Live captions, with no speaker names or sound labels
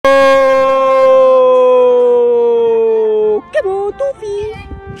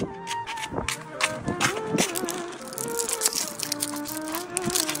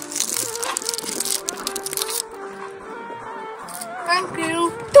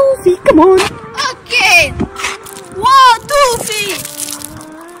توفي كمان. اوكي. واو توفي.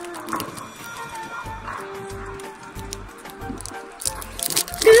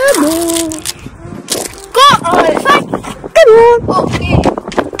 كمان. كمان. اوكي.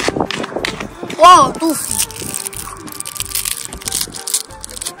 واو توفي.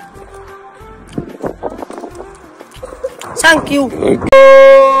 ثانك يو.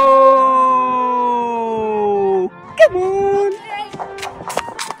 كمان.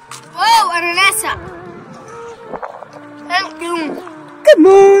 واو اناناسة. ثانك يو.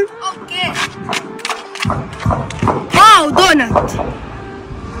 كمان. اوكي. واو دونات.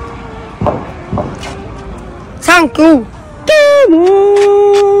 ثانك يو. كمان.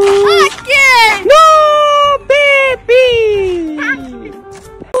 اوكي. نو بيبي.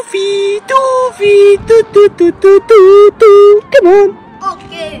 توفي توفي تو تو تو تو تو تو. كمان.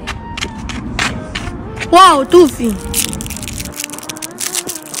 اوكي. واو توفي.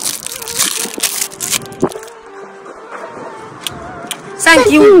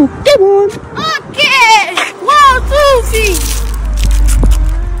 ثانك يو. كمان. اوكي. واو توفي.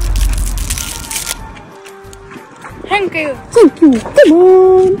 ثانك يو. ثانك يو.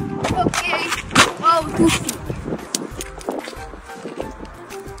 كمان. اوكي. واو توفي.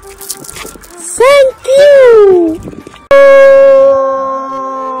 ثانك يو.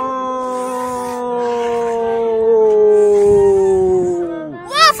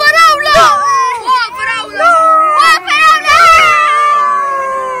 واو فراولة. واو فراولة. واو فراولة.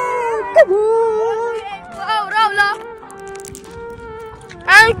 كمان. واو راولة.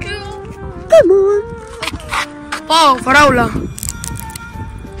 ثانك يو. كمان. واو فراولة.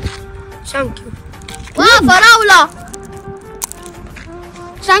 ثانك يو. واو فراولة.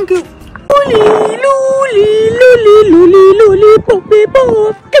 ثانك يو. لولي لولي لولي لولي لولي بوبي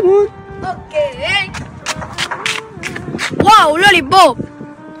بوب. كمان. اوكي. واو لولي بوب.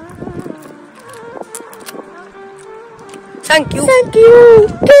 ثانك يو. ثانك يو.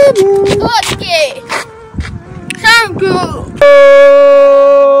 كمان. اوكي. ثانك يو.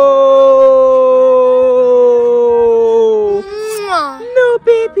 No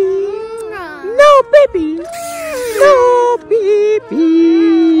baby. No baby. No baby.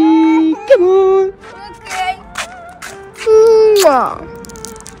 Come on. اوكي.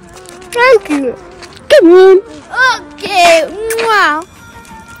 Thank you. Come on. اوكي.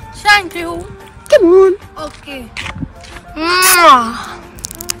 ثانك يو. Come on. اوكي.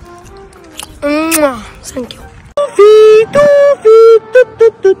 ثانك يو. Toffee, toffee, tu tu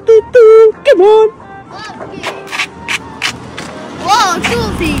tu tu tu. Come on. اوكي. واو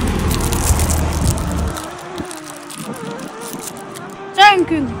توفي.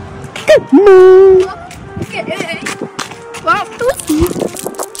 ثانك يو. Come on. اوكي. واو توفي.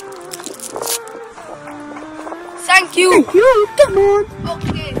 ثانك يو. Thank you. Come on.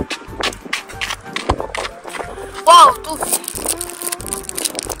 اوكي. واو توفي.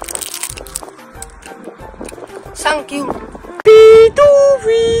 ثانك يو.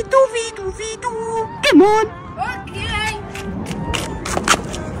 Toffee, toffee, toffee, toffee. Come on. اوكي.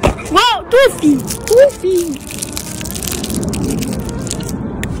 Wow, toffee, toffee.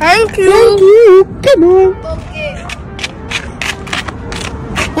 ثانك Thank يو. you. Come on. اوكي.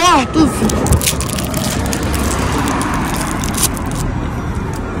 واو توفي.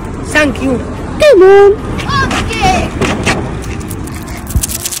 ثانك يو. Come on. اوكي.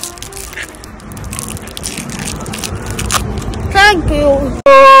 ثانك يو.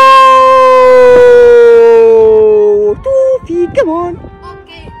 Oh, toffee. Come on.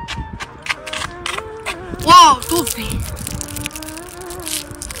 اوكي. واو توفي.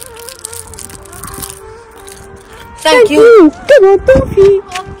 ثانك يو. Come on, toffee.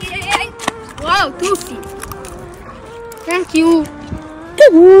 اوكي. واو توفي. ثانك يو.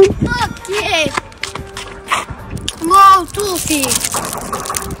 Come on. اوكي. واو توفي.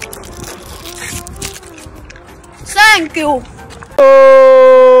 ثانك يو. Oh,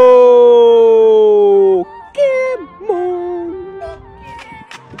 come on.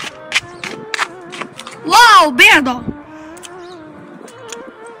 واو بيضة.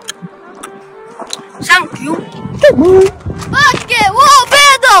 ثانك يو. Come on. اوكي. واو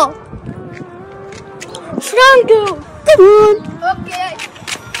بيضة. ثانك يو. Come on. اوكي.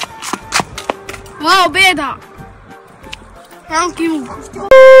 واو بيضة. ثانك يو.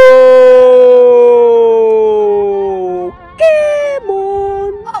 Oh, come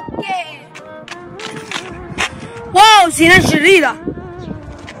on. اوكي. واو سنان شريرة.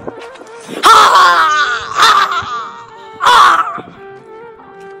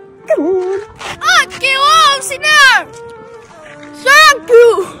 Come on. اوكي. واو سنان. ثانك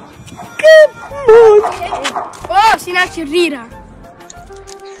يو. Come on. واو سنان شريرة.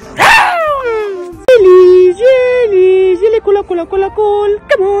 jelly, cola, cola, cola, cola.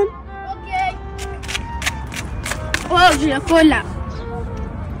 Come on. Okay. Wow, jelly cola.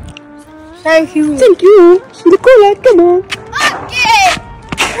 Thank you. Thank you. Jelly cola, come on. Okay.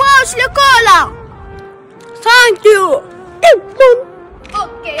 Wow, jelly cola. Thank you. Come on.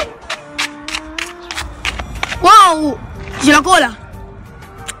 Okay. Wow, jelly cola.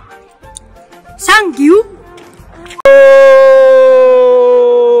 Thank you.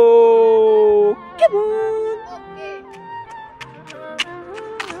 Oh, come on. Okay.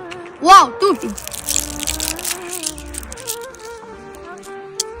 Wow, Tofi.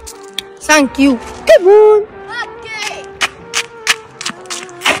 Thank you. Come on. Okay.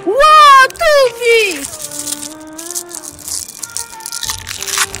 Wow, Tofi.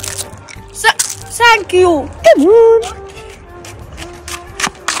 Thank you. Come on.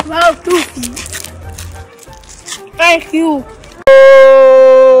 Wow, Tofi. Thank you.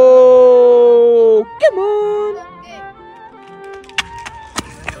 Oh, come on.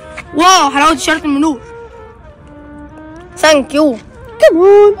 واو حلاوة تيشيرت المنور. Thank you. Come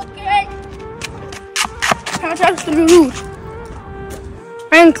on. Okay. حلاوة تيشيرت المنور.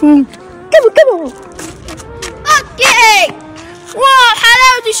 Thank you. Come on, come on. Okay. واو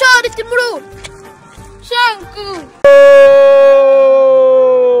حلاوة تيشيرت المرور. Thank you.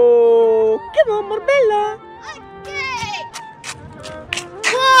 Oh, come on, Marbella. Okay.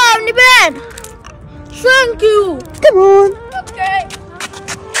 واو نبان. Thank you. Come on. Okay.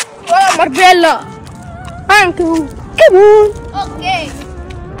 واو ماربيلا. Thank you. Come on. Okay.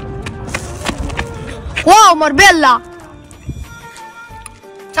 واو ماربيلا.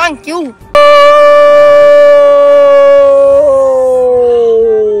 Thank you.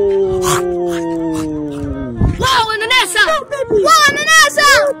 واو أناناسة. واو أناناسة.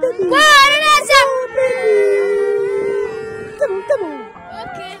 واو أناناسة. Come on, come on.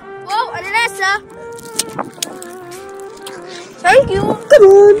 Okay. واو أناناسة. Thank you. Come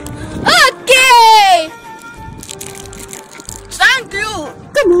on. Okay. Thank you.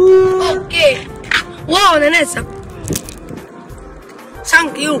 Come on. Okay. واو أناناسة.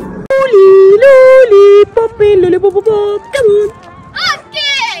 Thank you. Loli, loli, poppy, loli, pop, pop, pop. Come on.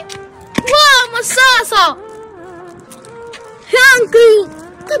 Okay. واو مصاصة. Thank you.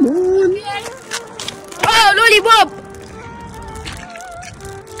 Come on. واو لولي بوب.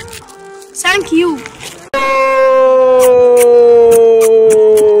 Thank you.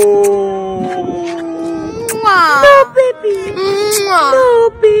 Mwah. No, baby. Mwah. No,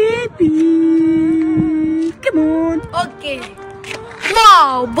 baby. Come on. Okay.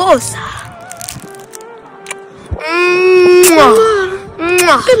 Wow, bossa. Mwah.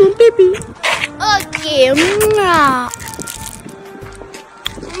 Mwah. Come on, baby. Okay. Mwah.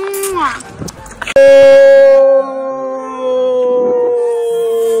 Mwah.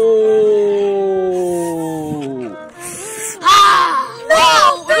 Ah!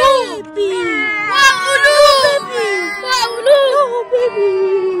 Wow, Baby. wow, wow, Oh, baby.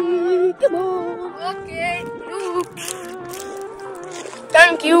 Come on. Okay.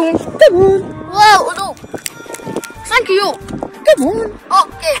 Thank you. Come on. Wow, look. Thank you. Come on.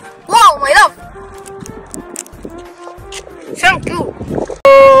 Okay. Wow, my love. Thank you. Oh,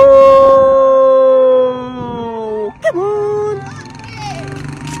 come on.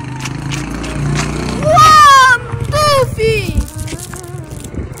 Wow, Tofi.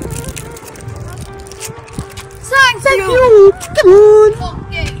 Thank you. You. Come on.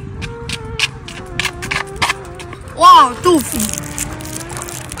 Okay. Wow, Tofi.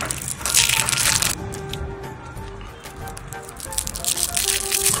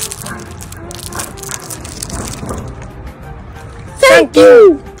 Thank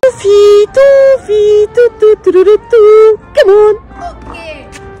you. Tofi, Tofi, tu, tu, tu, tu, tu, tu. Come on. Okay.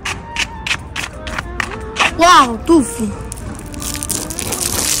 Wow, Tofi.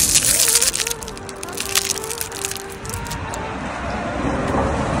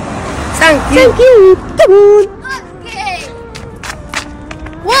 Thank you. Thank you. Come on. Okay.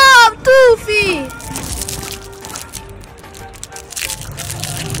 Wow, Tofi.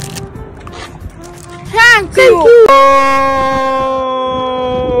 Thank you. Thank you. Oh,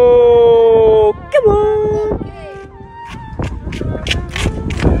 come on.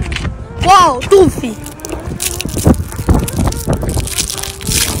 Wow, Tofi.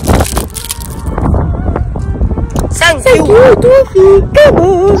 Thank Thank you. you, Tofi. Come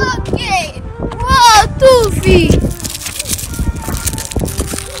on. Okay. Wow, Tofi.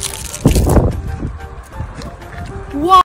 Wow.